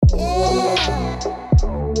Yeah.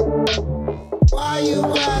 Why you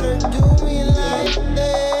gotta do me like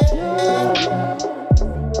that?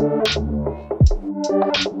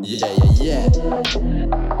 Yeah.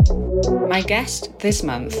 My guest this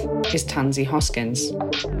month is Tansy Hoskins,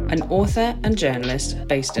 an author and journalist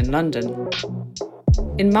based in London.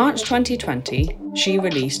 In March 2020, she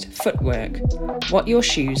released Footwork: What Your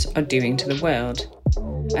Shoes Are Doing to the World,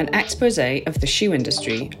 an exposé of the shoe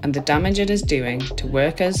industry and the damage it is doing to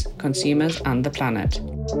workers, consumers and the planet.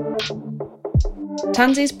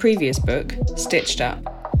 Tansy's previous book, Stitched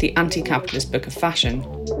Up, the anti-capitalist book of fashion,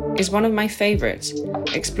 is one of my favourites,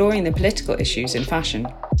 exploring the political issues in fashion.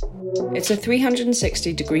 It's a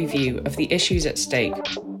 360-degree view of the issues at stake,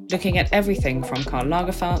 looking at everything from Karl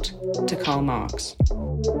Lagerfeld to Karl Marx.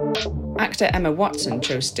 Actor Emma Watson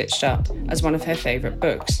chose Stitched Up as one of her favourite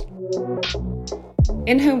books.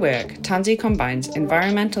 In her work, Tansy combines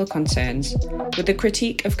environmental concerns with a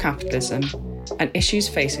critique of capitalism and issues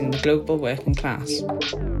facing the global working class.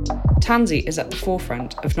 Tansy is at the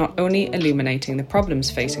forefront of not only illuminating the problems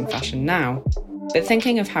facing fashion now, but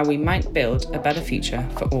thinking of how we might build a better future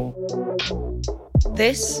for all.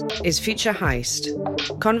 This is Future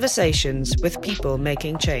Heist, conversations with people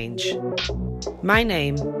making change. My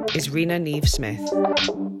name is Rena Neve Smith.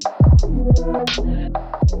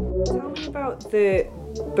 Tell me about the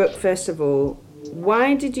book, first of all.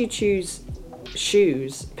 Why did you choose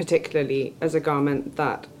shoes, particularly, as a garment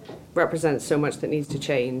that represents so much that needs to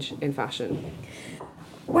change in fashion?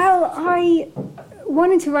 Well, I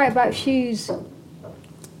wanted to write about shoes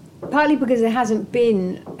partly because there hasn't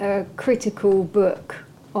been a critical book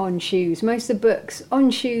on shoes. Most of the books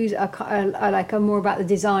on shoes are more about the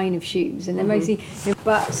design of shoes, and they're mostly.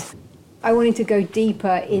 But I wanted to go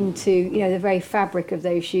deeper into the very fabric of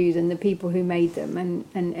those shoes and the people who made them,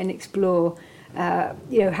 and explore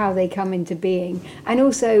how they come into being. And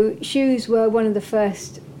also, shoes were one of the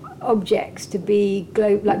first objects to be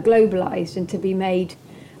globalized and to be made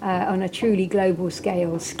on a truly global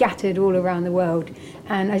scale, scattered all around the world.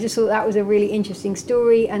 And I just thought that was a really interesting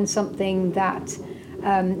story and something that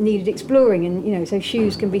needed exploring. And so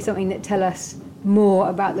shoes can be something that tell us more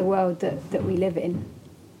about the world that we live in.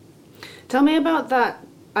 Tell me about that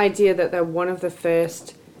idea that they're one of the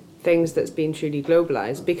first things that's been truly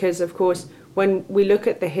globalized, because of course when we look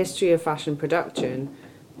at the history of fashion production,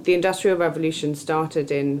 the Industrial Revolution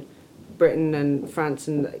started in Britain and France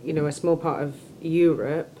and a small part of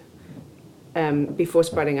Europe before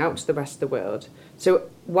spreading out to the rest of the world. So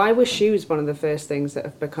why were shoes one of the first things that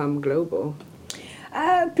have become global?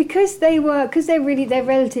 Because they're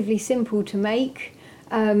relatively simple to make,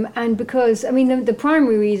 and because the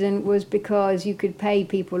primary reason was because you could pay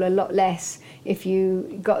people a lot less if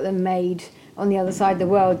you got them made on the other side of the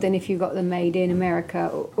world than if you got them made in America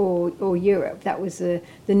or Europe. That was the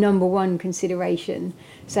number one consideration.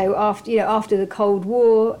 So after the Cold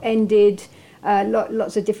War ended,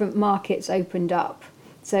 lots of different markets opened up.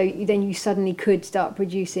 So then you suddenly could start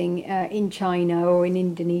producing in China or in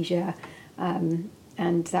Indonesia,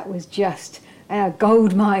 and that was just a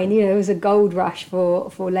gold mine. It was a gold rush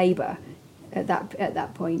for labour at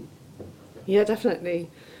that point. Yeah, definitely.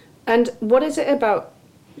 And what is it about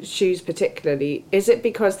shoes particularly? Is it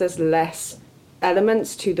because there's less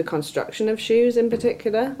elements to the construction of shoes in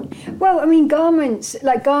particular? Well, garments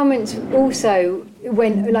also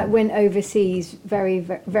went overseas very,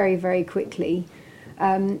 very, very quickly.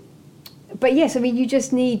 But yes, you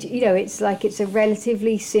just need, it's a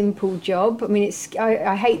relatively simple job.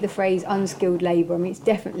 I hate the phrase unskilled labour. It's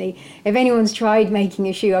definitely, if anyone's tried making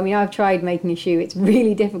a shoe, I've tried making a shoe, it's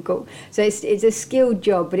really difficult. So it's a skilled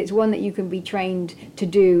job, but it's one that you can be trained to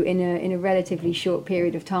do in a relatively short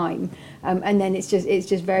period of time. And then it's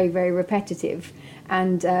just very, very repetitive.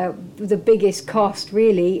 And the biggest cost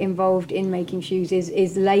really involved in making shoes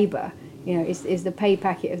is labour. Is the pay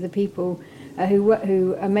packet of the people who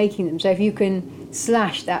are making them. So if you can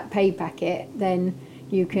slash that pay packet, then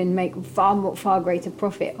you can make far greater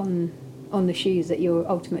profit on the shoes that you're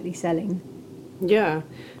ultimately selling. Yeah,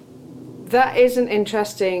 that is an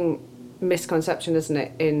interesting misconception, isn't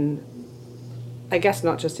it? In, I guess,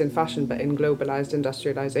 not just in fashion, but in globalized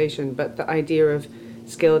industrialization. But the idea of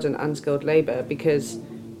skilled and unskilled labor, because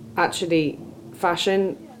actually,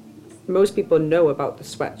 fashion, most people know about the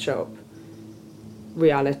sweatshop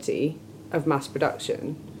reality of mass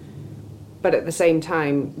production, but at the same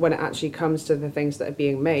time, when it actually comes to the things that are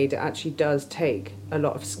being made, it actually does take a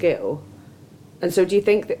lot of skill. And so do you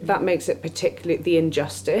think that makes it particularly the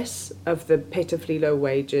injustice of the pitifully low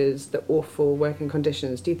wages, the awful working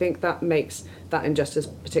conditions, do you think that makes that injustice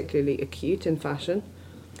particularly acute in fashion?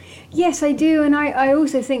 Yes, I do, and I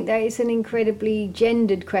also think that it's an incredibly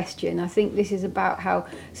gendered question. I think this is about how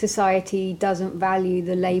society doesn't value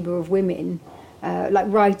the labour of women, like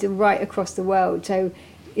right across the world. So,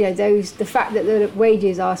 the fact that the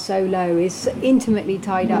wages are so low is intimately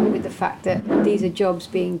tied up with the fact that these are jobs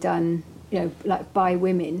being done, like by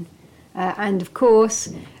women. And of course,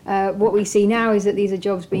 what we see now is that these are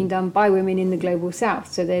jobs being done by women in the global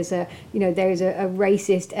south. So there's a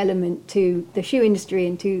racist element to the shoe industry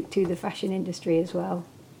and to the fashion industry as well.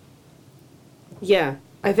 Yeah,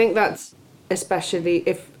 I think that's especially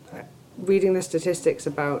if reading the statistics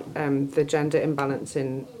about the gender imbalance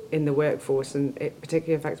in the workforce, and it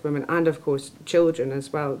particularly affects women and of course children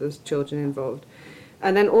as well. There's children involved.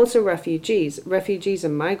 And then also refugees. Refugees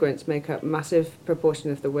and migrants make up a massive proportion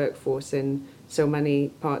of the workforce in so many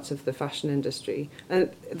parts of the fashion industry. And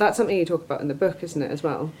that's something you talk about in the book, isn't it, as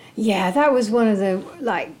well? Yeah, that was one of the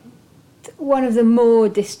more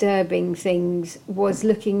disturbing things, was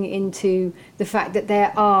looking into the fact that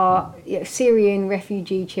there are Syrian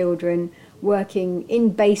refugee children working in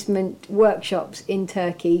basement workshops in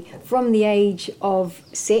Turkey from the age of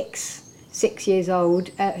 6 years old,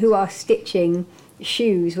 who are stitching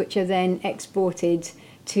shoes which are then exported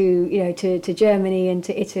to Germany and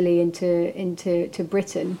to Italy and to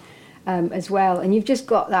Britain as well. And you've just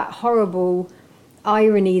got that horrible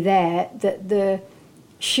irony there that the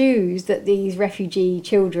shoes that these refugee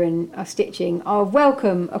children are stitching are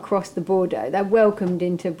welcome across the border. They're welcomed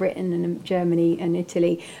into Britain and Germany and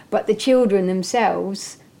Italy, but the children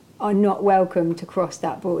themselves are not welcome to cross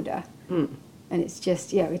that border. And it's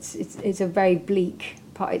just it's a very bleak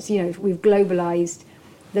part. It's we've globalized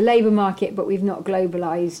the labour market, but we've not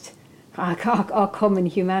globalized our common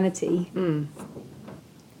humanity.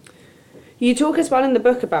 You talk as well in the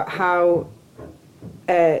book about how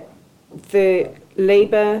the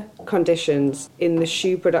labour conditions in the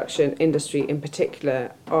shoe production industry in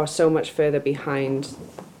particular are so much further behind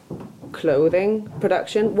clothing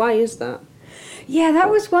production. Why is that? Yeah, that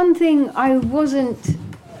was one thing I wasn't...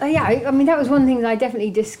 that was one thing that I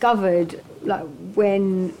definitely discovered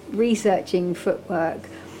when researching footwork.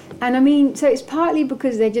 And so it's partly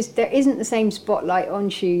because there isn't the same spotlight on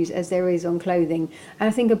shoes as there is on clothing. And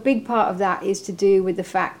I think a big part of that is to do with the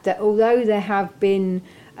fact that although there have been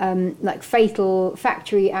fatal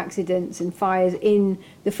factory accidents and fires in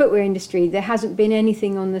the footwear industry, there hasn't been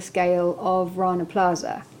anything on the scale of Rana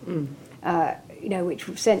Plaza,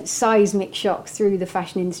 which sent seismic shocks through the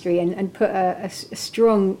fashion industry and put a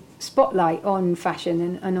strong spotlight on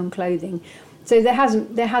fashion and on clothing. So there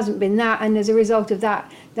hasn't been that, and as a result of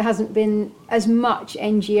that, there hasn't been as much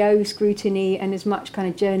NGO scrutiny and as much kind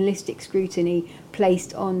of journalistic scrutiny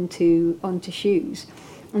placed onto shoes.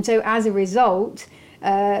 And so as a result,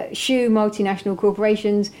 shoe multinational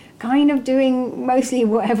corporations kind of doing mostly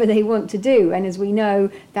whatever they want to do, and as we know,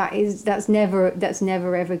 that's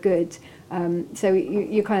never ever good. So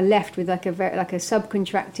you're kind of left with a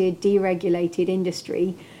subcontracted, deregulated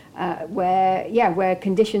industry where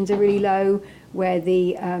conditions are really low, where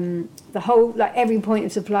the whole every point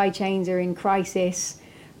of supply chains are in crisis,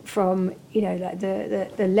 from the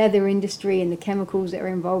leather industry and the chemicals that are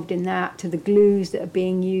involved in that to the glues that are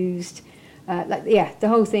being used. The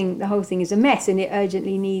whole thing is a mess, and it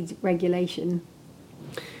urgently needs regulation.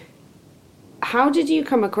 How did you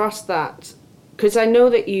come across that? Because I know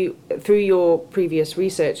that you, through your previous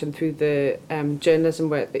research and through the journalism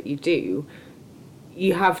work that you do,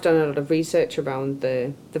 you have done a lot of research around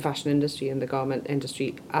the fashion industry and the garment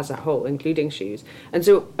industry as a whole, including shoes. And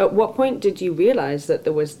so at what point did you realise that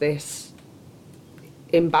there was this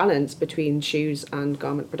imbalance between shoes and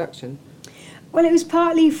garment production? Well, it was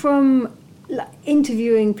partly from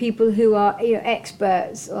interviewing people who are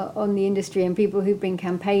experts on the industry and people who've been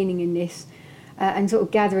campaigning in this, and sort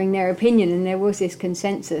of gathering their opinion. And there was this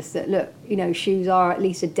consensus that, look, shoes are at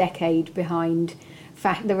least a decade behind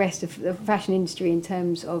the rest of the fashion industry in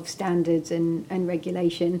terms of standards and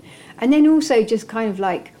regulation. And then also just kind of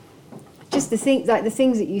just the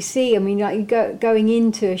things that you see. You going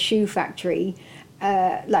into a shoe factory,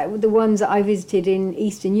 like the ones that I visited in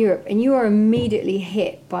Eastern Europe, and you are immediately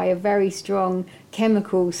hit by a very strong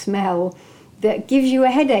chemical smell that gives you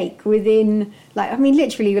a headache within,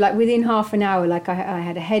 literally, within half an hour. I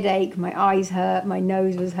had a headache, my eyes hurt, my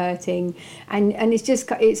nose was hurting, and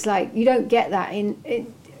it's like you don't get that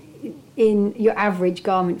in your average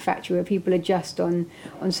garment factory where people are just on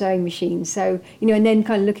sewing machines. So, and then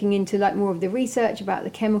kind of looking into more of the research about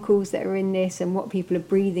the chemicals that are in this and what people are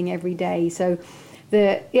breathing every day. So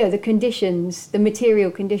the conditions, the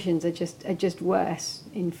material conditions are just worse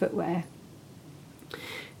in footwear.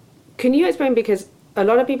 Can you explain, because a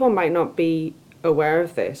lot of people might not be aware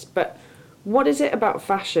of this, but what is it about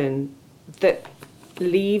fashion that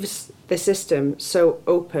leaves the system so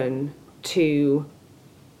open to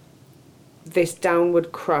this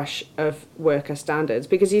downward crush of worker standards?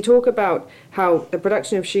 Because you talk about how the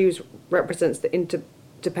production of shoes represents the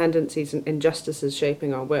interdependencies and injustices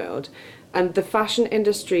shaping our world, and the fashion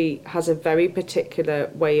industry has a very particular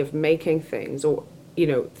way of making things, or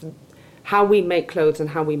how we make clothes and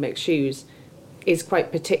how we make shoes is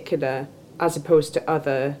quite particular as opposed to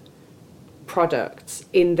other products,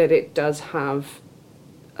 in that it does have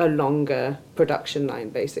a longer production line,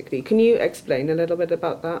 basically. Can you explain a little bit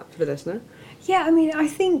about that for the listener? Yeah, I mean, I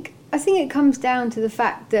think it comes down to the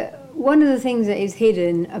fact that one of the things that is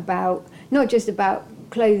hidden about, not just about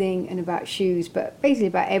clothing and about shoes, but basically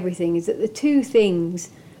about everything, is that the two things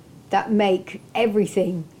that make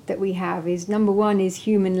everything that we have is, number one is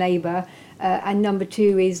human labour, and number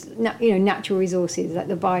two is natural resources, like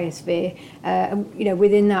the biosphere.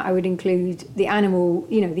 Within that I would include the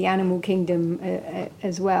animal kingdom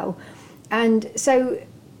as well. And so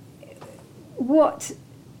what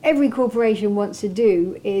every corporation wants to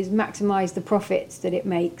do is maximise the profits that it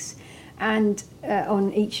makes, and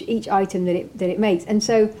on each item that it makes. And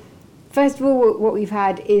so first of all, what we've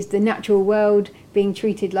had is the natural world being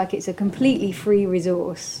treated like it's a completely free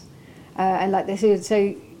resource, and like this,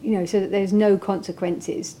 so that there's no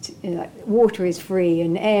consequences. Like water is free,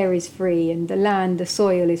 and air is free, and the land, the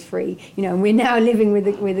soil is free. And we're now living with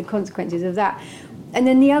the consequences of that. And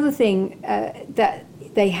then the other thing that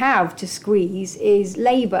they have to squeeze is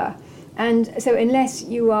labour. And so unless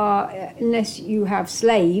you have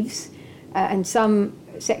slaves, and some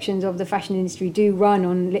sections of the fashion industry do run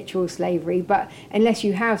on literal slavery, but unless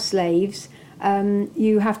you have slaves,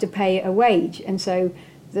 you have to pay a wage. And so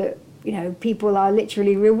people are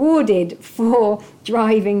literally rewarded for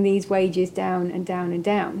driving these wages down and down and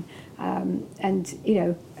down. And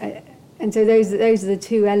so those are the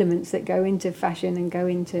two elements that go into fashion and go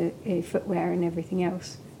into footwear and everything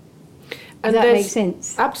else. Does that make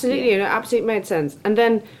sense? Absolutely, yeah. Absolutely made sense. And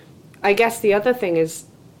then I guess the other thing is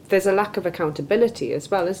there's a lack of accountability as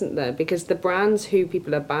well, isn't there? Because the brands who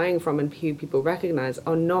people are buying from and who people recognise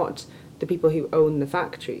are not the people who own the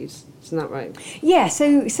factories. Isn't that right? Yeah,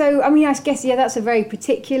 so I mean, I guess, that's a very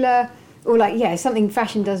particular, or something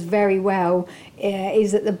fashion does very well,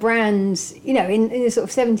 is that the brands, in the sort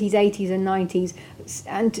of 70s, 80s and 90s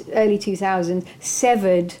and early 2000s,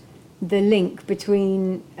 severed the link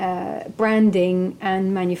between branding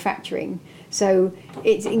and manufacturing. So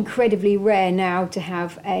it's incredibly rare now to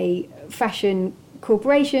have a fashion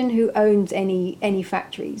corporation who owns any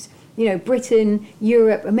factories. Britain,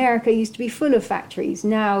 Europe, America used to be full of factories.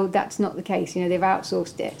 Now that's not the case. They've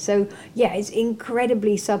outsourced it. So it's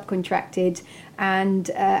incredibly subcontracted, and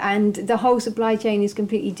the whole supply chain is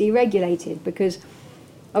completely deregulated, because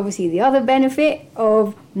obviously the other benefit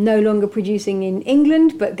of no longer producing in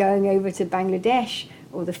England but going over to Bangladesh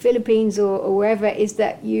or the Philippines or wherever is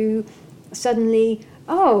that you suddenly,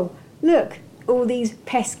 look, all these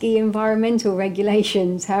pesky environmental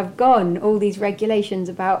regulations have gone, all these regulations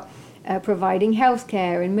about providing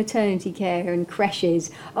healthcare and maternity care and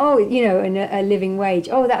creches, and a living wage,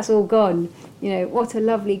 that's all gone. What a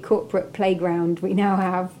lovely corporate playground we now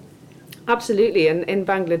have. Absolutely. And in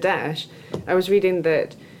Bangladesh, I was reading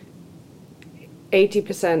that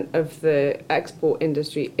 80% of the export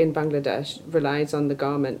industry in Bangladesh relies on the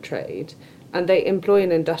garment trade, and they employ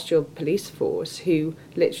an industrial police force who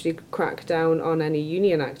literally crack down on any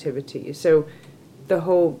union activity. So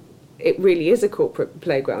it really is a corporate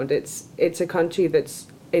playground. It's a country that's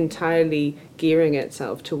entirely gearing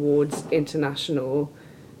itself towards international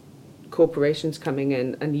corporations coming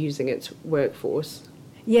in and using its workforce.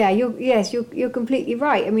 Yeah, you're completely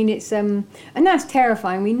right. I mean, it's and that's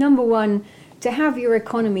terrifying. I mean, number one, to have your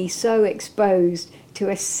economy so exposed to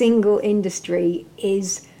a single industry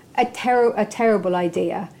is a terrible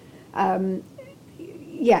idea. So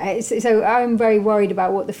I'm very worried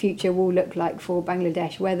about what the future will look like for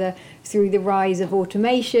Bangladesh, whether through the rise of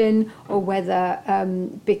automation or whether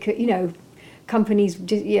because companies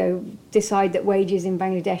decide that wages in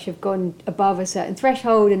Bangladesh have gone above a certain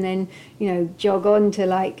threshold and then jog on to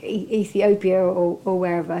like Ethiopia or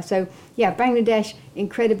wherever. So Bangladesh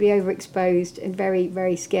incredibly overexposed and very,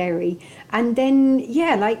 very scary. And then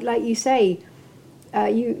like you say,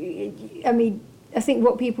 I think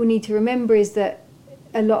what people need to remember is that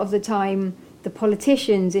a lot of the time the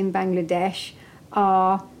politicians in Bangladesh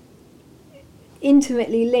are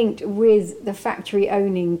intimately linked with the factory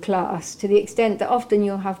owning class, to the extent that often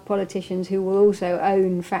you'll have politicians who will also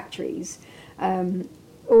own factories,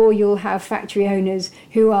 or you'll have factory owners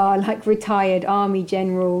who are like retired army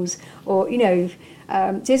generals, or so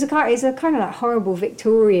it's a kind of like horrible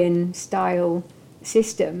Victorian style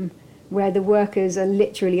system where the workers are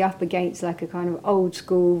literally up against like a kind of old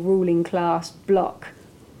school ruling class bloc.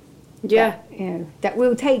 Yeah. That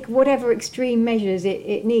will take whatever extreme measures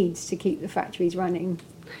it needs to keep the factories running.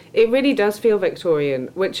 It really does feel Victorian,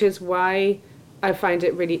 which is why I find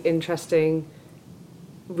it really interesting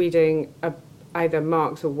reading either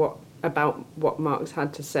Marx or what Marx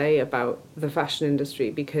had to say about the fashion industry,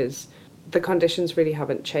 because the conditions really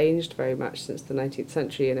haven't changed very much since the 19th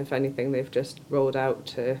century, and if anything, they've just rolled out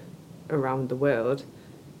to around the world.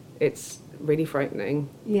 It's really frightening.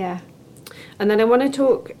 Yeah. And then I want to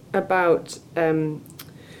talk about something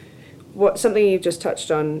you've just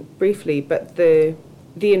touched on briefly, but the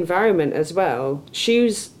environment as well.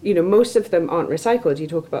 Shoes, most of them aren't recycled. You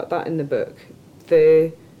talk about that in the book.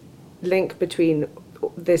 The link between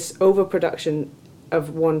this overproduction of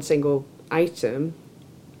one single item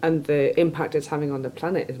and the impact it's having on the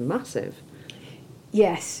planet is massive.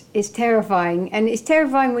 Yes, it's terrifying. And it's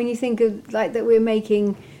terrifying when you think of like that we're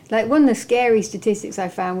making, like one of the scary statistics I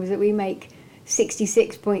found was that we make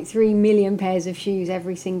 66.3 million pairs of shoes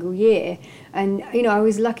every single year. And, I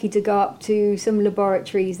was lucky to go up to some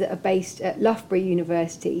laboratories that are based at Loughborough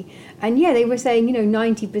University. And yeah, they were saying,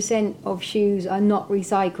 90% of shoes are not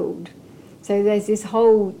recycled. So there's this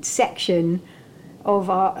whole section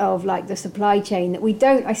of like the supply chain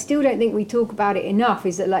that I still don't think we talk about it enough,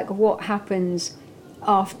 is that like what happens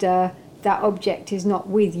after that object is not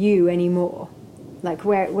with you anymore. Like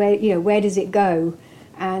where does it go?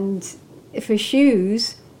 And for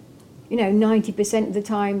shoes, 90% of the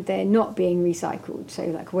time they're not being recycled. So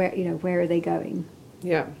like where are they going?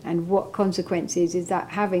 Yeah. And what consequences is that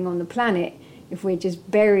having on the planet if we're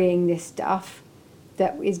just burying this stuff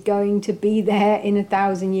that is going to be there in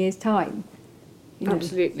 1,000 years' time?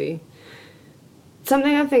 Absolutely.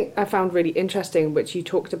 Something I think I found really interesting, which you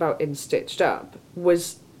talked about in Stitched Up,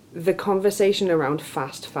 was the conversation around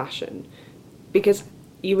fast fashion. Because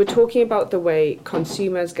you were talking about the way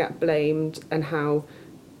consumers get blamed and how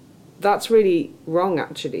that's really wrong,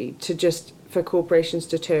 actually, for corporations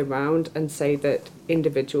to turn around and say that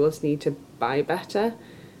individuals need to buy better.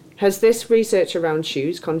 Has this research around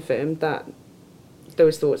shoes confirmed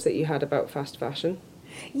those thoughts that you had about fast fashion?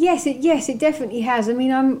 Yes, it definitely has. I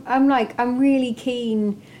mean, I'm really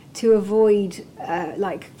keen to avoid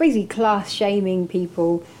basically class shaming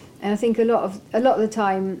people, and I think a lot of the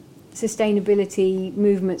time sustainability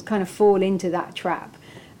movements kind of fall into that trap.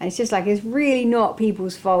 And it's just like it's really not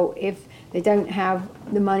people's fault if they don't have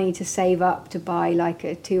the money to save up to buy like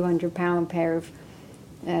a £200 pair of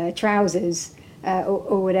trousers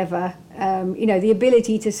or whatever. The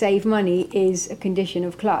ability to save money is a condition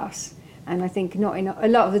of class. And I think a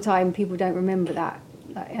lot of the time people don't remember that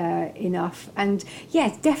enough. And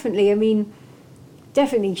yeah, definitely. I mean,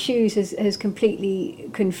 definitely shoes has completely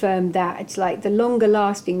confirmed that. It's like the longer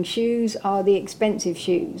lasting shoes are the expensive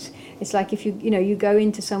shoes. It's like if you go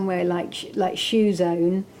into somewhere like Shoe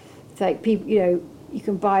Zone, it's like people, you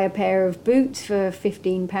can buy a pair of boots for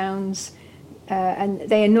 £15, and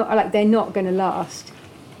they're not going to last.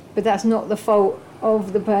 But that's not the fault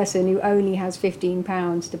of the person who only has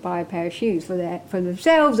 £15 to buy a pair of shoes for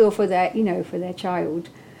themselves or for their child.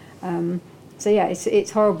 So yeah,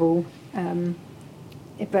 it's horrible.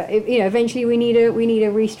 But eventually we need a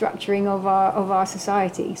restructuring of our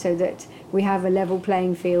society so that we have a level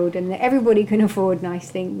playing field and that everybody can afford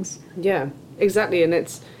nice things. Yeah, exactly. And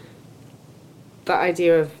it's that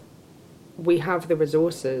idea of we have the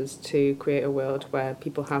resources to create a world where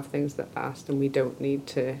people have things that last, and we don't need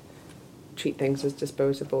to treat things as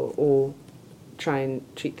disposable or try and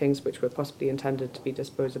treat things which were possibly intended to be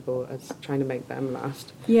disposable as trying to make them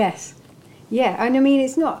last. Yes. Yeah, and I mean,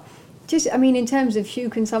 it's not just, in terms of shoe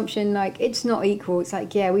consumption, like, it's not equal. It's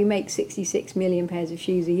like, yeah, we make 66 million pairs of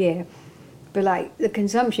shoes a year, but like the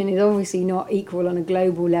consumption is obviously not equal on a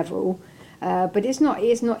global level, but it's not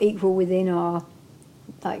equal within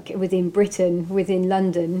within Britain, within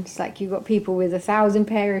London. It's like you've got people with 1,000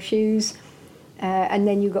 pair of shoes, and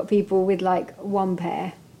then you've got people with like one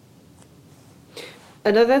pair.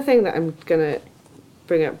 Another thing that I'm going to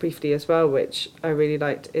bring up briefly as well, which I really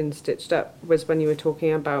liked in Stitched Up, was when you were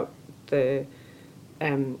talking about the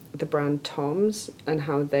brand Toms and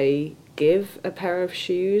how they give a pair of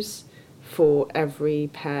shoes for every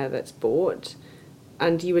pair that's bought.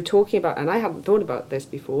 And you were talking about, and I hadn't thought about this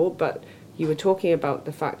before, but you were talking about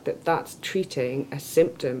the fact that that's treating a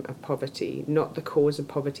symptom of poverty, not the cause of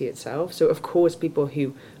poverty itself. So of course people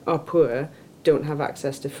who are poor don't have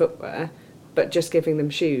access to footwear, but just giving them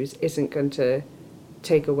shoes isn't going to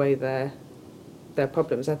take away their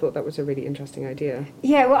problems. I thought that was a really interesting idea.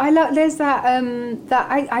 Yeah, well, I love. There's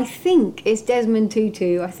I think it's Desmond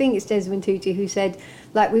Tutu. I think it's Desmond Tutu who said,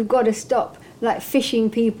 like, we've got to stop like fishing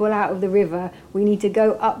people out of the river. We need to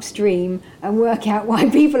go upstream and work out why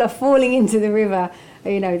people are falling into the river.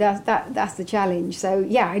 You know, that's the challenge. So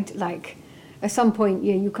yeah, I'd like. At some point,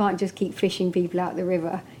 you can't just keep fishing people out the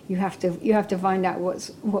river. You have to find out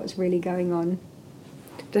what's really going on.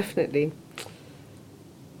 Definitely.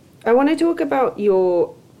 I want to talk about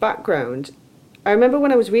your background. I remember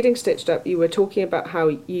when I was reading Stitched Up, you were talking about how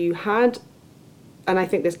you had, and I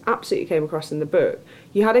think this absolutely came across in the book,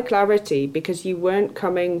 you had a clarity because you weren't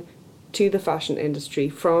coming to the fashion industry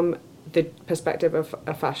from the perspective of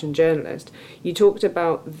a fashion journalist. You talked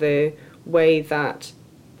about the way that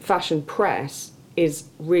fashion press is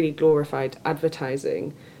really glorified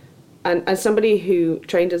advertising. And as somebody who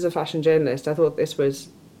trained as a fashion journalist, I thought this was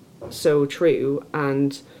so true.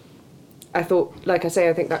 And I thought, like I say,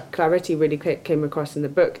 I think that clarity really came across in the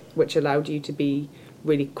book, which allowed you to be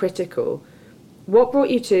really critical. What brought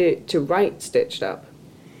you to write Stitched Up?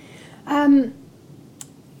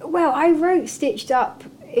 Well, I wrote Stitched Up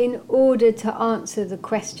in order to answer the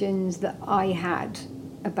questions that I had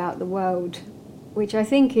about the world, which I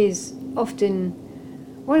think is often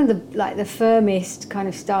one of the firmest kind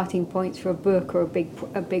of starting points for a book or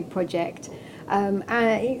a big project.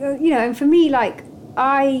 And for me, like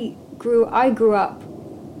I grew up,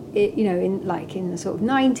 in the sort of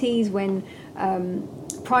 90s when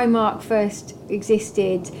Primark first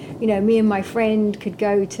existed. You know, me and my friend could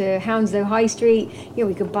go to Hounslow High Street. You know,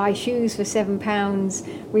 we could buy shoes for £7.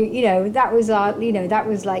 That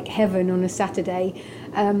was like heaven on a Saturday.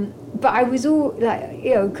 But I was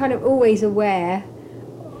kind of always aware,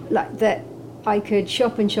 like, that I could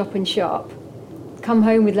shop, come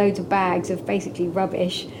home with loads of bags of basically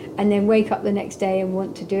rubbish, and then wake up the next day and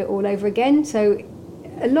want to do it all over again. So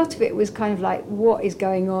a lot of it was kind of like, what is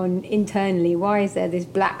going on internally? Why is there this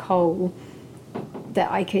black hole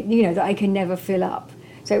that I can never fill up?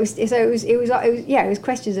 So it was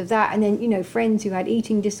questions of that, and then friends who had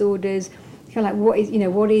eating disorders. Kind of like what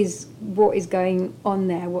is going on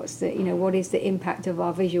there? What is the impact of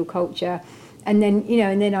our visual culture? And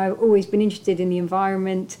then I've always been interested in the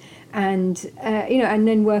environment, and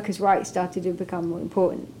then workers' rights started to become more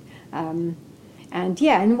important. And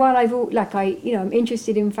while I'm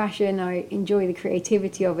interested in fashion, I enjoy the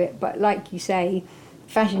creativity of it. But like you say,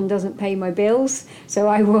 fashion doesn't pay my bills, so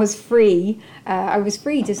I was free. I was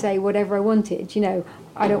free to say whatever I wanted.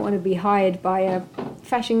 I don't want to be hired by a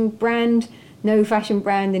fashion brand. No fashion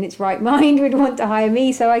brand in its right mind would want to hire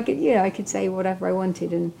me, so I could say whatever I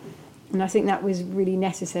wanted, and I think that was really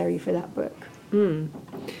necessary for that book.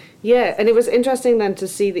 Yeah, and it was interesting then to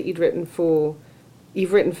see that you've written for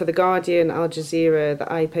The Guardian, Al Jazeera, the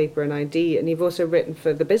iPaper and ID, and you've also written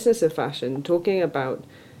for The Business of Fashion, talking about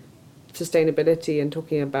sustainability and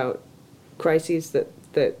talking about crises that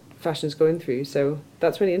fashion's going through. So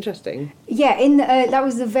that's really interesting. Yeah, that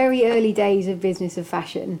was the very early days of Business of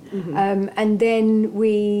Fashion. Mm-hmm. And then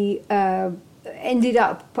we ended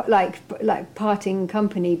up like parting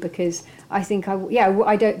company because I think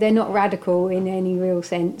they're not radical in any real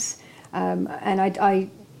sense. And I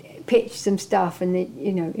pitched some stuff and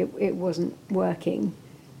it wasn't working.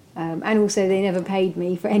 And also they never paid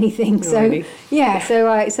me for anything. So really?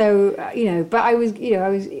 But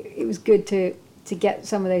it was good to get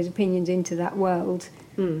some of those opinions into that world.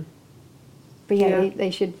 But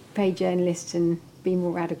they should pay journalists and be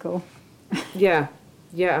more radical. Yeah,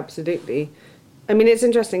 absolutely. I mean, it's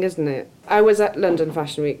interesting, isn't it? I was at London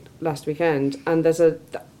Fashion Week last weekend, and there's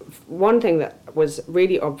one thing that was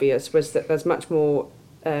really obvious was that there was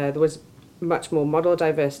much more model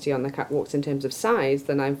diversity on the catwalks in terms of size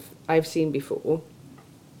than I've seen before.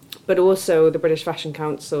 But also the British Fashion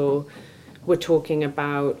Council were talking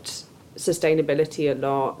about sustainability a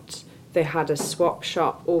lot. They had a swap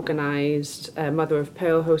shop organised. Mother of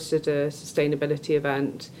Pearl hosted a sustainability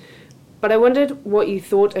event. But I wondered what you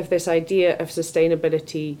thought of this idea of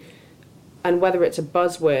sustainability and whether it's a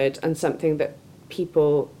buzzword and something that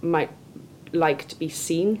people might like to be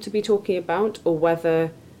seen to be talking about, or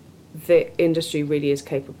whether the industry really is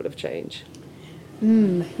capable of change.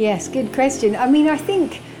 Yes, good question. I mean, I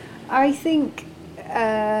think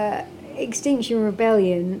Extinction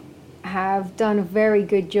Rebellion have done a very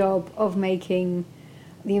good job of making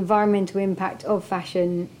the environmental impact of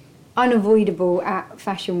fashion unavoidable at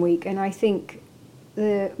Fashion Week, and I think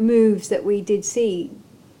the moves that we did see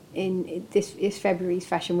in this February's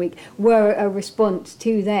Fashion Week were a response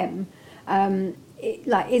to them.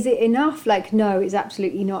 Is it enough? No, it's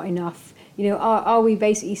absolutely not enough. Are we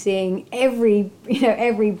basically seeing every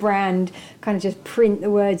brand kind of just print the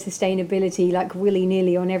word sustainability like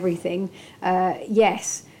willy-nilly on everything?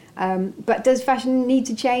 Yes. But does fashion need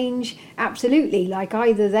to change? Absolutely. Like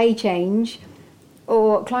either they change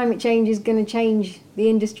or climate change is going to change the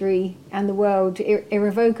industry and the world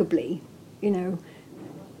irrevocably.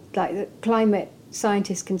 Like the climate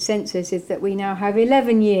scientist consensus is that we now have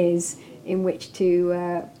 11 years in which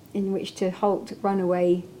to halt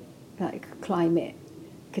runaway climate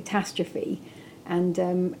catastrophe, and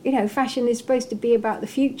fashion is supposed to be about the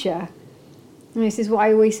future. And this is what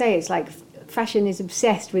I always say. It's like fashion is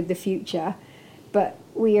obsessed with the future, but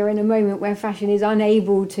we are in a moment where fashion is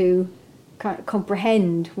unable to kind of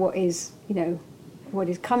comprehend what is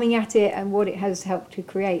coming at it and what it has helped to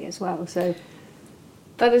create as well. So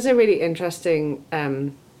that is a really interesting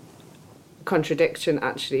contradiction,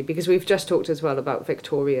 actually, because we've just talked as well about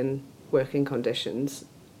Victorian working conditions.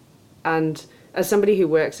 And as somebody who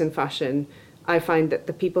works in fashion, I find that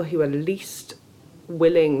the people who are least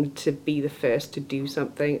willing to be the first to do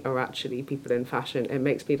something are actually people in fashion. It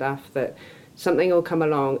makes me laugh that something will come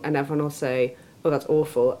along and everyone will say, oh, that's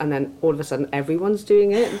awful, and then all of a sudden everyone's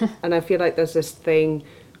doing it. And I feel like there's this thing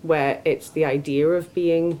where it's the idea of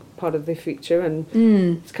being part of the future and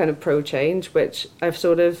it's kind of pro-change, which I've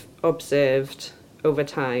sort of observed over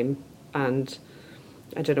time, and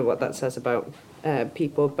I don't know what that says about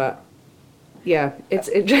people, but yeah, it's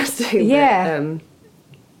interesting. Yeah.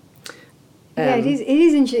 It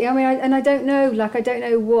is interesting. I mean, I don't know, I don't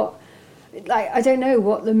know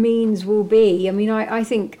what the means will be. I mean, I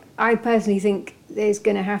personally think there's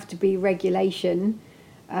going to have to be regulation.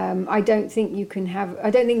 I don't think we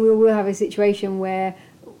will have a situation where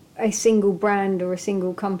a single brand or a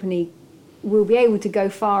single company will be able to go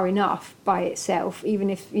far enough by itself,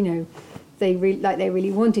 even if they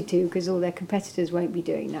really wanted to, because all their competitors won't be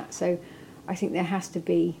doing that. So I think there has to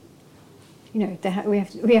be, we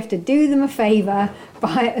have to do them a favour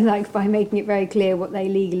by making it very clear what they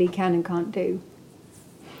legally can and can't do.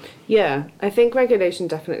 Yeah, I think regulation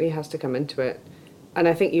definitely has to come into it. And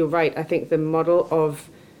I think you're right. I think the model of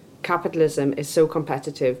capitalism is so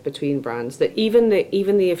competitive between brands that even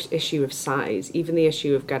the issue of size, even the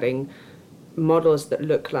issue of getting models that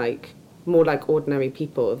look more like ordinary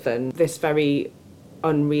people than this very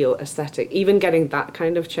unreal aesthetic, even getting that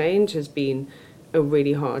kind of change has been a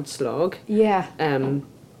really hard slog. Yeah. And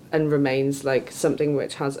remains like something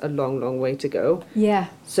which has a long way to go. Yeah.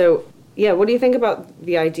 So yeah, what do you think about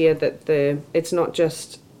the idea that it's not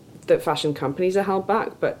just that fashion companies are held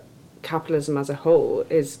back, but capitalism as a whole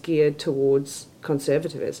is geared towards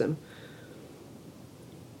conservatism?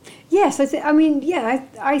 Yes, I think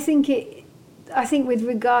with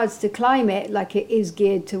regards to climate, it is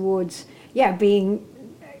geared towards being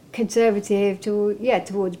conservative,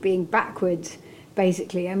 towards being backwards,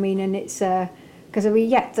 basically. I mean, and it's because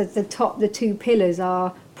the two pillars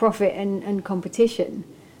are profit and competition.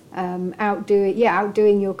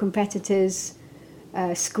 Outdoing your competitors,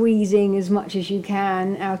 squeezing as much as you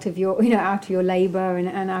can out of your labour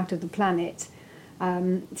and out of the planet.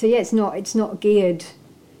 It's not geared.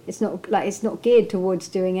 It's not geared towards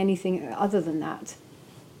doing anything other than that.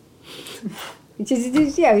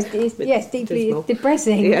 It's deeply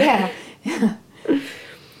depressing. Yeah.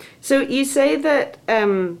 So you say that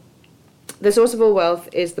the source of all wealth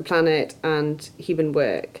is the planet and human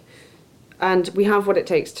work, and we have what it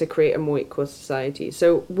takes to create a more equal society.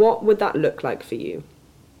 So what would that look like for you?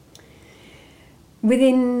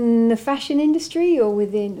 Within the fashion industry, or I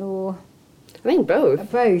think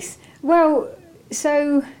both. Both. Well,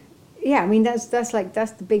 so yeah, I mean that's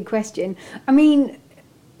the big question. I mean,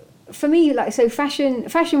 for me,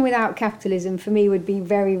 fashion without capitalism for me would be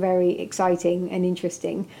very, very exciting and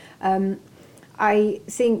interesting. I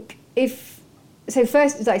think there's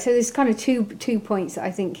kind of two points that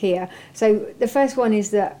I think here. So the first one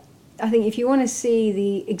is that I think if you want to see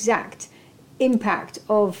the exact impact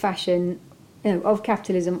of fashion, of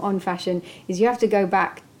capitalism on fashion, is you have to go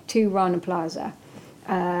back to Rana Plaza.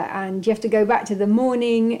 And you have to go back to that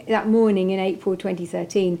morning in April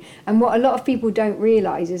 2013. And what a lot of people don't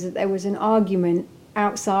realise is that there was an argument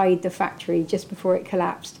outside the factory just before it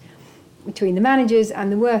collapsed between the managers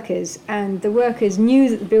and the workers. And the workers knew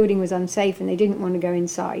that the building was unsafe and they didn't want to go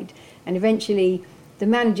inside. And eventually the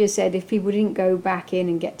managers said if people didn't go back in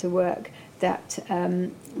and get to work, that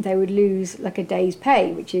they would lose a day's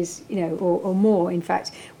pay, which is, or more, in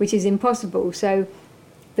fact, which is impossible. So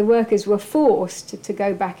the workers were forced to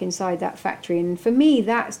go back inside that factory. And for me,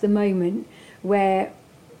 that's the moment where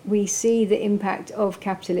we see the impact of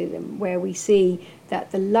capitalism, where we see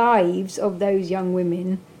that the lives of those young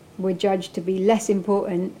women were judged to be less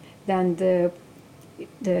important than the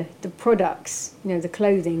products, the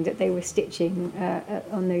clothing that they were stitching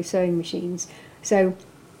on those sewing machines. So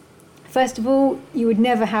first of all, you would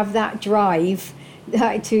never have that drive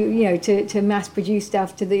to mass produce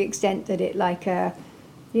stuff to the extent that it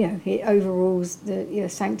it overrules the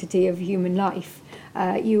sanctity of human life.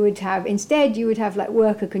 You would have like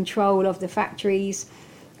worker control of the factories.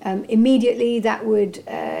 Immediately that would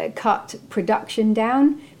cut production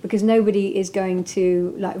down, because nobody is going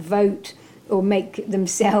to vote or make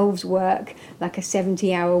themselves work like a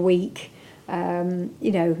 70-hour week.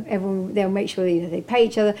 Everyone, they'll make sure they pay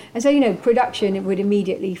each other, and so production, it would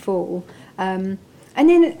immediately fall. And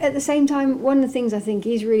then at the same time, one of the things I think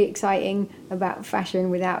is really exciting about fashion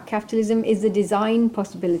without capitalism is the design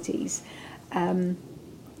possibilities. And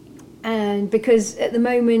because at the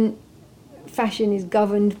moment, fashion is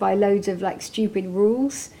governed by loads of stupid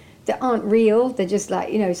rules that aren't real. They're just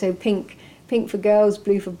so pink for girls,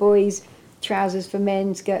 blue for boys, trousers for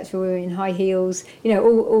men, skirts for women, high heels,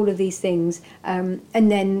 all of these things. And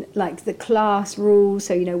then the class rules,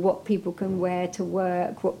 so what people can wear to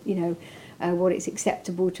work, what it's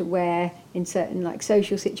acceptable to wear in certain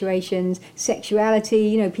social situations,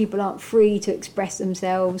 sexuality, people aren't free to express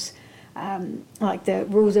themselves, the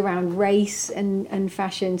rules around race and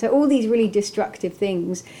fashion. So all these really destructive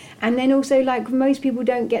things. And then also most people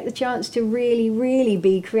don't get the chance to really, really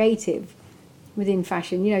be creative within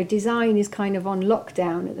fashion. Design is kind of on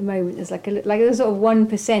lockdown at the moment. There's there's sort of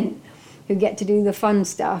 1% who get to do the fun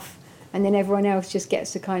stuff, and then everyone else just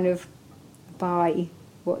gets to kind of buy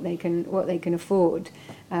what they can afford.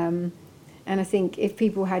 And I think if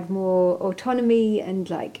people had more autonomy and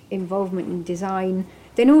involvement in design,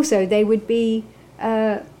 then also they would be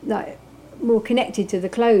more connected to the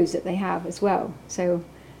clothes that they have as well. So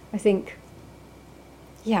I think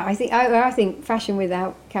fashion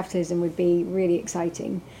without capitalism would be really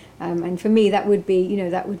exciting, and for me that would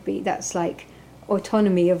be that's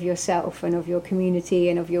autonomy of yourself and of your community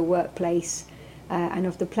and of your workplace, and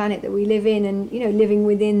of the planet that we live in, and living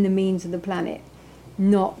within the means of the planet,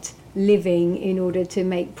 not living in order to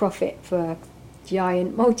make profit for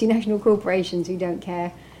giant multinational corporations who don't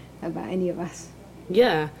care about any of us.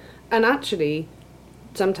 Yeah, and actually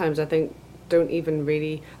sometimes I think don't even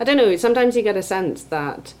really, I don't know, sometimes you get a sense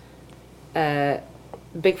that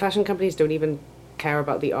big fashion companies don't even care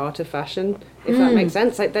about the art of fashion, if that makes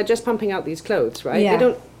sense. They're just pumping out these clothes, right? Yeah. They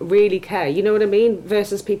don't really care, you know what I mean?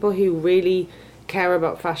 Versus people who really care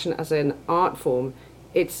about fashion as an art form.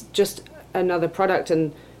 It's just another product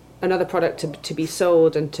to be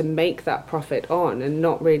sold and to make that profit on, and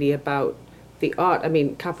not really about the art. I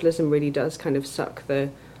mean, capitalism really does kind of suck the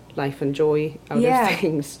life and joy out of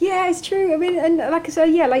things. Yeah, it's true. I mean, and like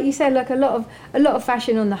you said, a lot of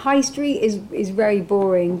fashion on the high street is very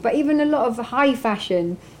boring, but even a lot of high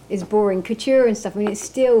fashion is boring. Couture and stuff, I mean, it's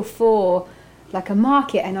still for a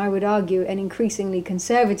market, and I would argue an increasingly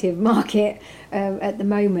conservative market at the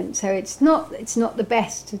moment. So it's not the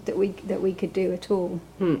best that we could do at all.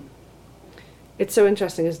 It's so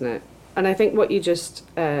interesting, isn't it? And I think what you just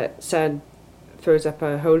said throws up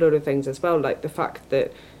a whole load of things as well, like the fact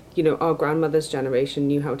that our grandmother's generation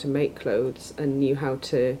knew how to make clothes and knew how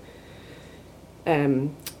to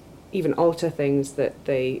even alter things that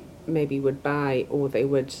they maybe would buy, or they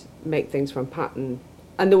would make things from pattern.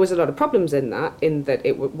 And there was a lot of problems in that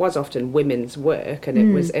it was often women's work, and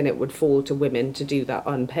it would fall to women to do that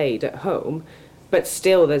unpaid at home. But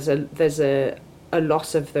still, there's a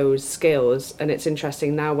loss of those skills. And it's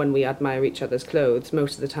interesting now when we admire each other's clothes,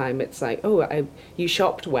 most of the time it's you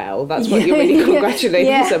shopped well. That's what you're really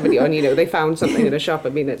congratulating somebody on. They found something in a shop. I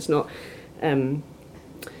mean, it's not.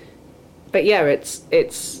 But yeah,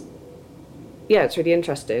 it's really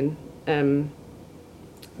interesting.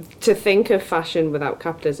 To think of fashion without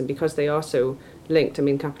capitalism, because they are so linked. I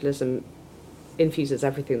mean, capitalism infuses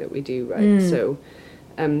everything that we do, right? So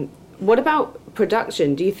what about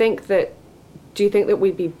production? Do you think that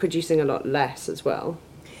we'd be producing a lot less as well,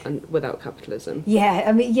 and without capitalism? Yeah,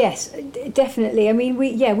 I mean, yes, definitely. I mean,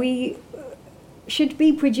 we should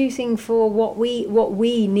be producing for what we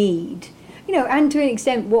need, and to an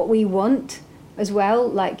extent what we want as well.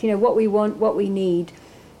 What we want, what we need.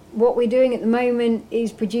 What we're doing at the moment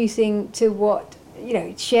is producing to what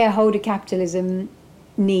shareholder capitalism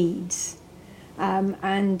needs,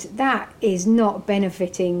 and that is not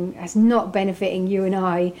benefiting. It's not benefiting you and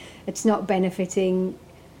I. It's not benefiting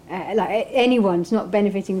anyone. It's not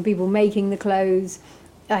benefiting the people making the clothes.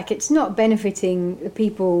 It's not benefiting the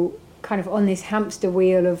people kind of on this hamster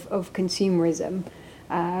wheel of consumerism.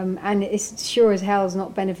 And it's sure as hell is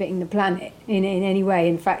not benefiting the planet in any way.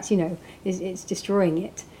 In fact, it's destroying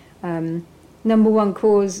it. number one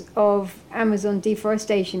cause of Amazon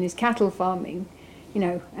deforestation is cattle farming, you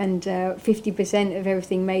know, and 50% of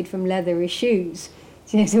everything made from leather is shoes.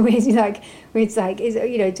 So it's like,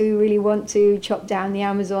 you know, do we really want to chop down the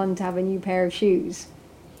Amazon to have a new pair of shoes?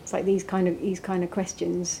 It's like these kind of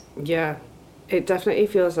questions. Yeah, it definitely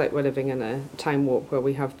feels like we're living in a time warp where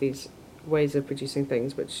we have these ways of producing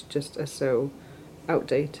things which just are so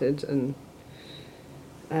outdated and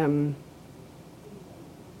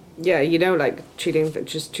yeah, you know, like treating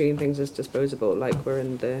things as disposable, like we're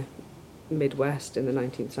in the Midwest in the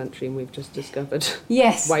 19th century and we've just discovered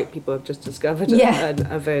yes white people have just discovered yeah.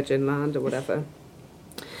 a virgin land or whatever.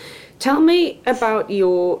 Tell me about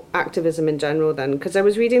your activism in general then, because I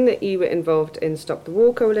was reading that you were involved in Stop the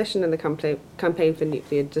War Coalition and the campaign for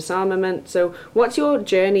nuclear disarmament. So what's your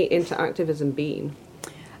journey into activism been?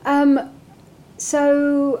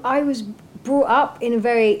 So I was brought up in a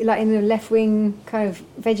very, like, in a left-wing kind of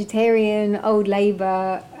vegetarian, old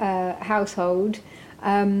Labour household.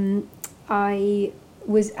 I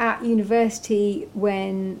was at university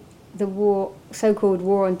when the war, so-called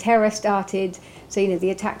war on terror, started. So, you know, the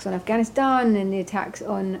attacks on Afghanistan and the attacks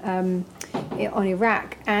on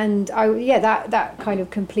Iraq, and that kind of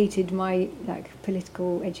completed my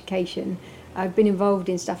political education. I've been involved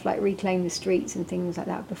in stuff like Reclaim the Streets and things like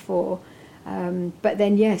that before, but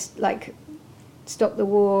then yes, like Stop the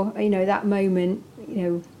War. You know, that moment. You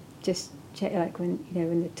know, just like when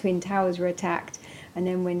the Twin Towers were attacked. And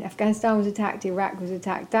then when Afghanistan was attacked, Iraq was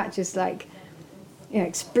attacked, that just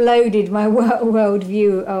exploded my world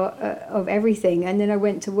view of everything. And then I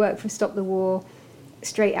went to work for Stop the War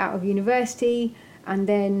straight out of university, and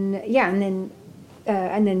then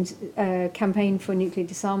campaign for nuclear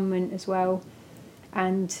disarmament as well.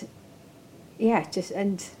 And so I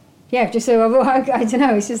don't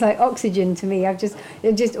know, it's just like oxygen to me. I've just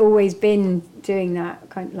always been doing that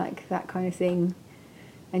kind of thing.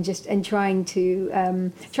 And trying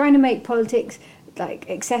to make politics like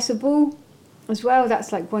accessible as well.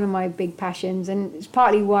 That's like one of my big passions, and it's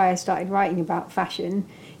partly why I started writing about fashion,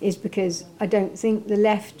 is because I don't think the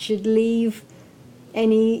left should leave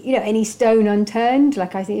any stone unturned.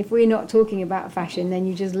 Like, I think if we're not talking about fashion, then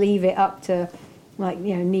you just leave it up to the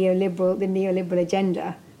neoliberal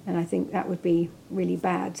agenda, and I think that would be really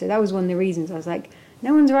bad. So that was one of the reasons I was like,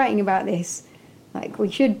 no one's writing about this, like we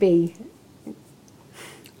should be.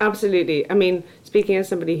 Absolutely. I mean, speaking as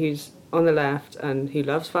somebody who's on the left and who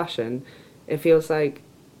loves fashion, it feels like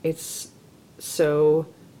that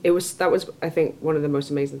was I think one of the most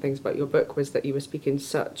amazing things about your book, was that you were speaking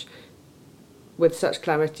with such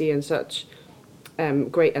clarity and such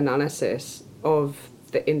great analysis of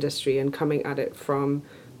the industry and coming at it from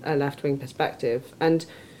a left-wing perspective. And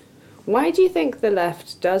why do you think the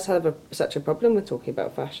left does have such a problem with talking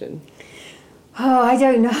about fashion? Oh, I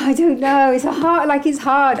don't know. It's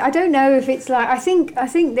hard. I don't know if it's like, I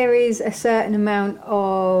think there is a certain amount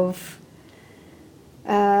of,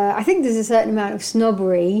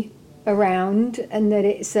 snobbery around, and that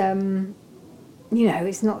it's,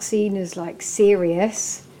 it's not seen as like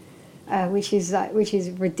serious, which is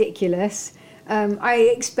ridiculous. I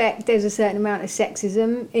expect there's a certain amount of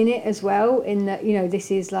sexism in it as well, in that,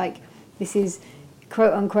 this is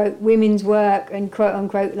quote unquote women's work and quote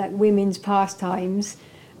unquote like women's pastimes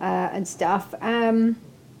and stuff,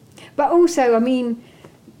 but also, I mean,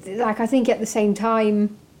 like, I think at the same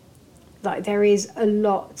time, like, there's a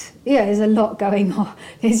lot going on.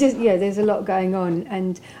 There's a lot going on,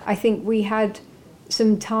 and I think we had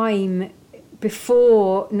some time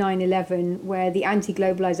before 9/11 where the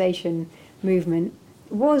anti-globalization movement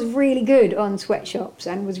was really good on sweatshops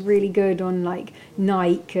and was really good on like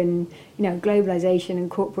Nike and globalization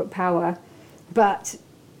and corporate power, but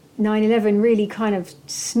 9/11 really kind of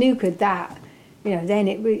snookered that. Then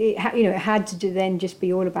it had to then just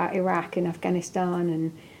be all about Iraq and Afghanistan,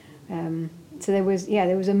 and so there was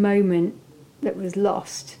a moment that was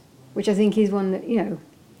lost, which I think is one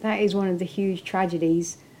that is one of the huge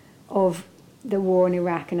tragedies of the war in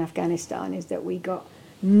Iraq and Afghanistan, is that we got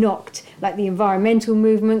knocked, like the environmental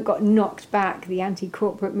movement got knocked back, the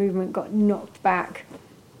anti-corporate movement got knocked back,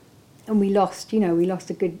 and we lost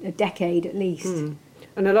a decade at least.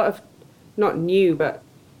 And a lot of, not new, but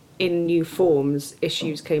in new forms,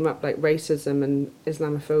 issues came up, like racism and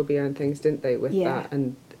Islamophobia and things, didn't they, with that?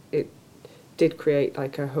 And it did create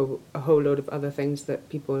like a whole load of other things that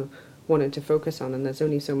people wanted to focus on, and there's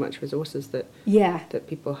only so much resources that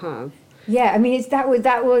people have. Yeah, I mean, that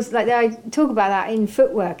was like, I talk about that in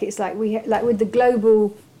Footwork. It's like we with the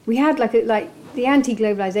global, we had like the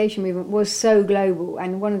anti-globalization movement was so global,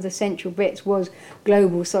 and one of the central bits was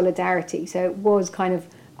global solidarity. So it was kind of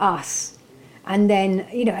us, and then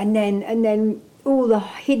and then all the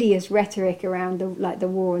hideous rhetoric around the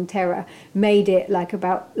war on terror made it like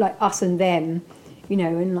about like us and them,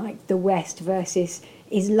 and like the West versus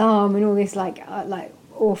Islam and all this like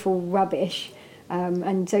awful rubbish,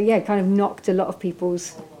 and so kind of knocked a lot of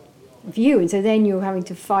people's view, and so then you're having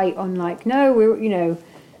to fight on like, no, we're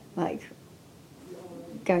like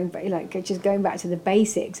going back, like just going back to the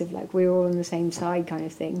basics of like we're all on the same side kind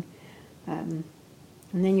of thing.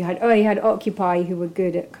 And then you had Occupy, who were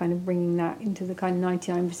good at kind of bringing that into the kind of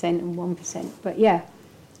 99% and 1%. But yeah,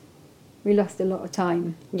 we lost a lot of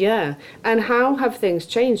time. Yeah. And how have things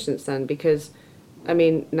changed since then? Because, I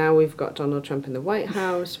mean, now we've got Donald Trump in the White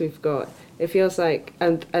House. It feels like,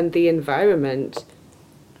 and the environment.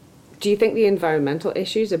 Do you think the environmental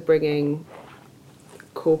issues are bringing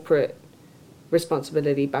corporate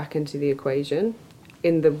responsibility back into the equation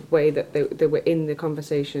in the way that they were in the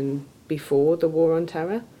conversation before the war on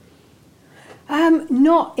terror?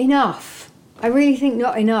 Not enough. I really think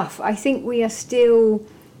not enough. I think we are still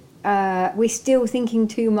we're still thinking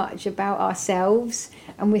too much about ourselves,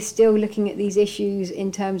 and we're still looking at these issues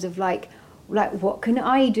in terms of like what can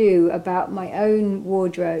I do about my own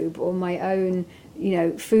wardrobe or my own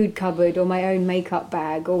food cupboard or my own makeup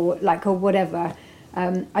bag or whatever.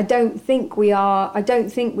 I don't think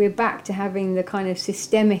we're back to having the kind of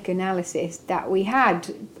systemic analysis that we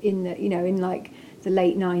had in the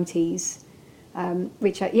late 90s,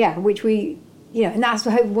 which we and that's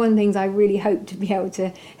one of the things I really hope to be able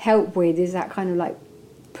to help with, is that kind of like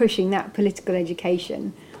pushing that political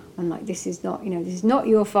education on like, this is not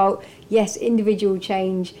your fault. Yes, individual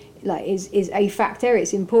change is a factor,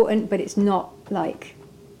 it's important, but it's not like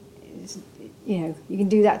you can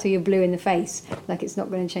do that till you're blue in the face. Like, it's not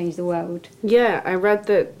going to change the world. Yeah, I read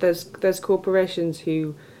that there's corporations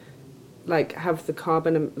who have the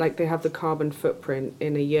carbon footprint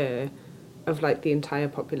in a year of like the entire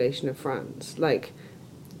population of France. Like,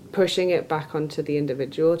 pushing it back onto the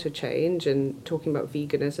individual to change, and talking about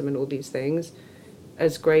veganism and all these things,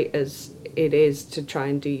 as great as it is to try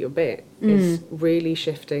and do your bit, is really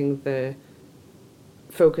shifting the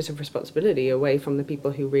focus of responsibility away from the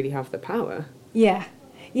people who really have the power. Yeah,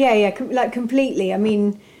 completely. I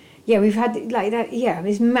mean, we've had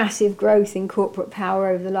this massive growth in corporate power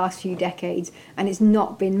over the last few decades, and it's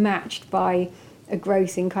not been matched by a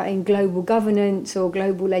growth in global governance or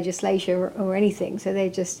global legislation or anything. So they're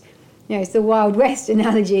just, it's the Wild West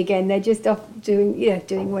analogy again. They're just off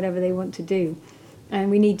doing whatever they want to do,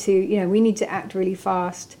 and we need to act really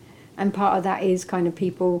fast. And part of that is kind of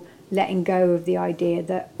people letting go of the idea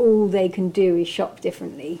that all they can do is shop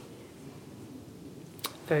differently.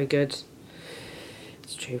 Very good.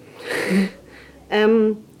 It's true.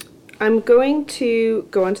 I'm going to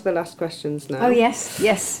go on to the last questions now. Oh, yes.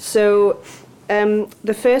 So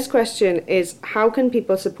the first question is, how can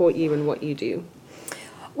people support you and what you do?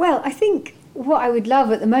 Well, I think what I would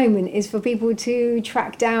love at the moment is for people to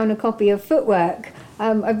track down a copy of Footwork.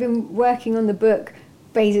 I've been working on the book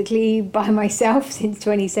basically by myself since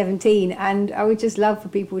 2017, and I would just love for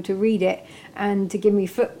people to read it and to give me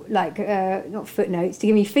not footnotes, to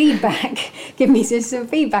give me feedback, give me some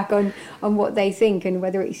feedback on what they think and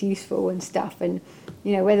whether it's useful and stuff, and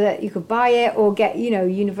whether you could buy it or get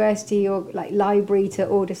university or like library to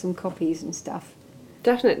order some copies and stuff.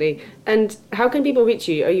 Definitely. And how can people reach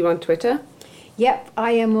you? Are you on Twitter? Yep,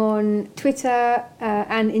 I am on Twitter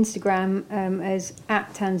and Instagram as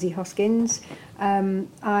 @TansyHoskins.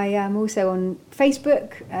 I am also on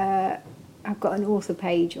Facebook. I've got an author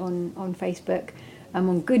page on Facebook. I'm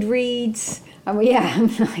on Goodreads. I'm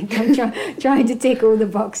trying to tick all the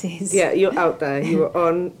boxes. Yeah, you're out there. You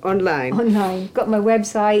are online. Online. Got my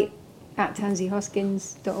website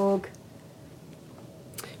 @TansyHoskins.org.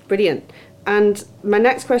 Brilliant. And my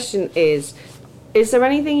next question is there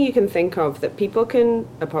anything you can think of that people can,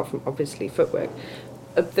 apart from obviously Footwork,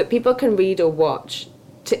 that people can read or watch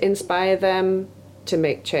to inspire them to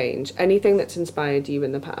make change? Anything that's inspired you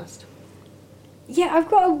in the past? Yeah, I've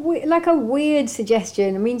got a weird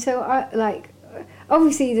suggestion. I mean, so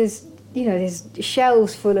obviously there's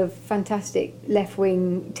shelves full of fantastic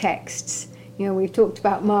left-wing texts. We've talked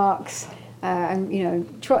about Marx,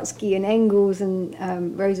 and Trotsky and Engels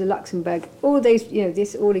and Rosa Luxemburg. All those,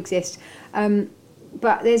 this all exists.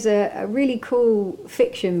 But there's a really cool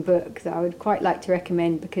fiction book that I would quite like to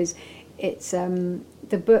recommend, because it's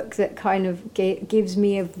the book that kind of gives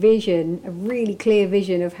me a really clear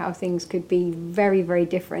vision of how things could be very, very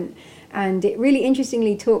different. And it really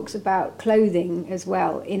interestingly talks about clothing as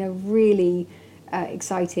well in a really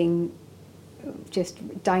exciting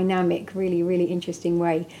just dynamic, really, really interesting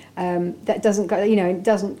way. That doesn't go, it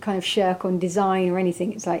doesn't kind of shirk on design or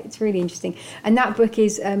anything. It's really interesting. And that book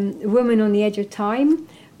is Woman on the Edge of Time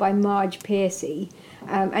by Marge Piercy.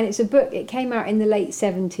 And it's a book, it came out in the late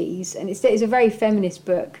 70s, and it's a very feminist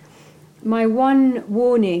book. My one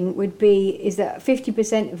warning is that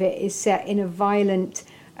 50% of it is set in a violent,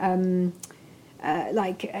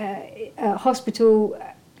 hospital,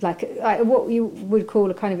 like what you would call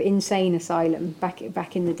a kind of insane asylum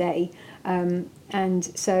back in the day. And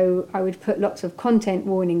so I would put lots of content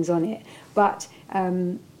warnings on it. But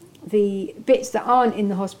the bits that aren't in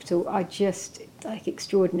the hospital are just like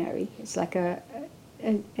extraordinary. It's like a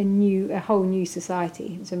whole new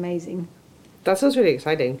society. It's amazing. That sounds really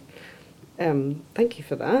exciting. Thank you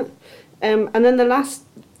for that. And then the last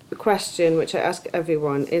question, which I ask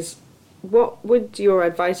everyone, is what would your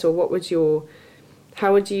advice, or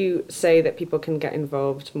how would you say that people can get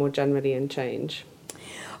involved more generally in change?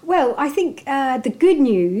 Well, I think the good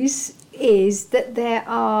news is that there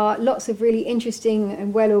are lots of really interesting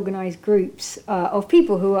and well-organised groups of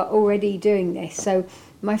people who are already doing this. So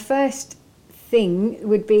my first thing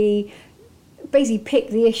would be basically pick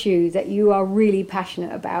the issue that you are really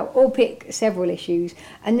passionate about, or pick several issues,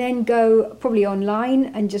 and then go probably online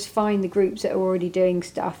and just find the groups that are already doing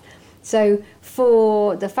stuff. So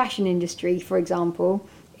for the fashion industry, for example,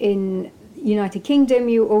 in United Kingdom,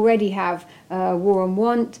 you already have War on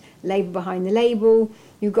Want, Labour Behind the Label.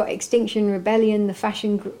 You've got Extinction Rebellion, the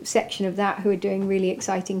fashion section of that, who are doing really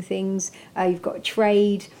exciting things. You've got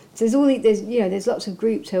Trade. So there's lots of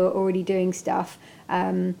groups who are already doing stuff.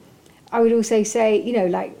 I would also say,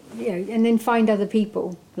 and then find other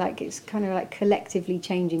people. Like, it's kind of like collectively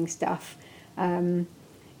changing stuff, and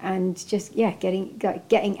just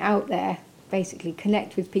getting out there. Basically,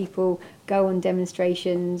 connect with people, go on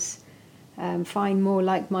demonstrations, find more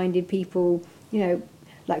like-minded people.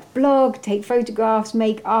 Like blog, take photographs,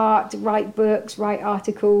 make art, write books, write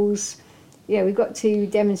articles. We've got to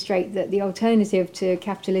demonstrate that the alternative to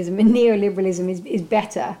capitalism and neoliberalism is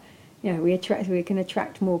better. We can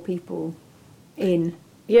attract more people in.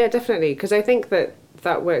 Yeah, definitely, because I think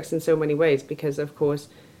that works in so many ways, because of course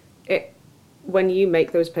when you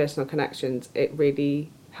make those personal connections, it really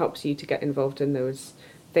helps you to get involved in those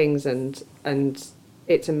things, and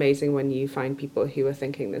it's amazing when you find people who are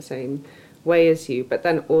thinking the same way as you. But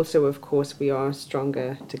then also, of course, we are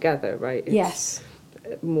stronger together, right? Yes.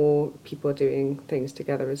 More people doing things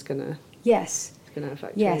together is gonna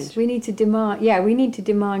affect change. Yes, we need to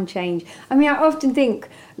demand change. I mean, I often think,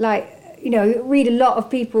 read a lot of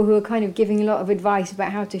people who are kind of giving a lot of advice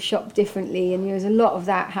about how to shop differently, and there's a lot of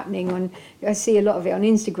that happening I see a lot of it on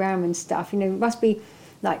Instagram and stuff. It must be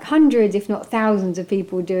like hundreds, if not thousands, of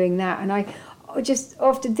people doing that. And I just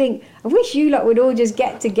often think, I wish you lot would all just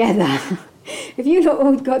get together. If you lot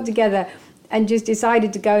all got together and just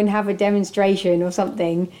decided to go and have a demonstration or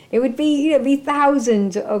something, it would be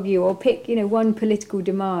thousands of you, or pick one political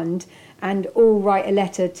demand and all write a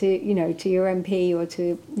letter to your MP or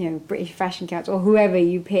to British Fashion Council or whoever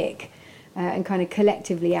you pick, and kind of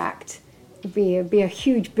collectively act. It'd be a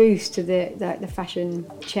huge boost to the fashion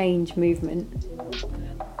change movement.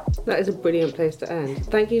 That is a brilliant place to end.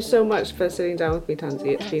 Thank you so much for sitting down with me, Tansy.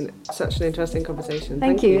 It's been such an interesting conversation.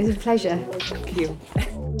 Thank you. It was a pleasure. Thank you.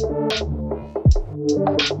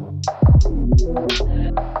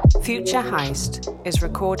 Future Heist is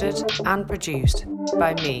recorded and produced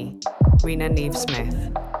by me, Rena Neve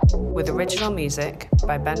Smith, with original music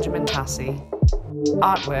by Benjamin Tassi,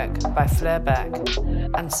 artwork by Fleur Beck,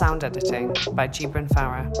 and sound editing by Gibran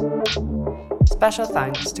Farah. Special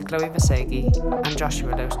thanks to Chloe Vasegi and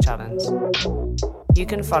Joshua Los Challens. You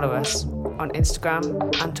can follow us on Instagram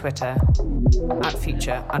and Twitter at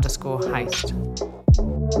future_heist.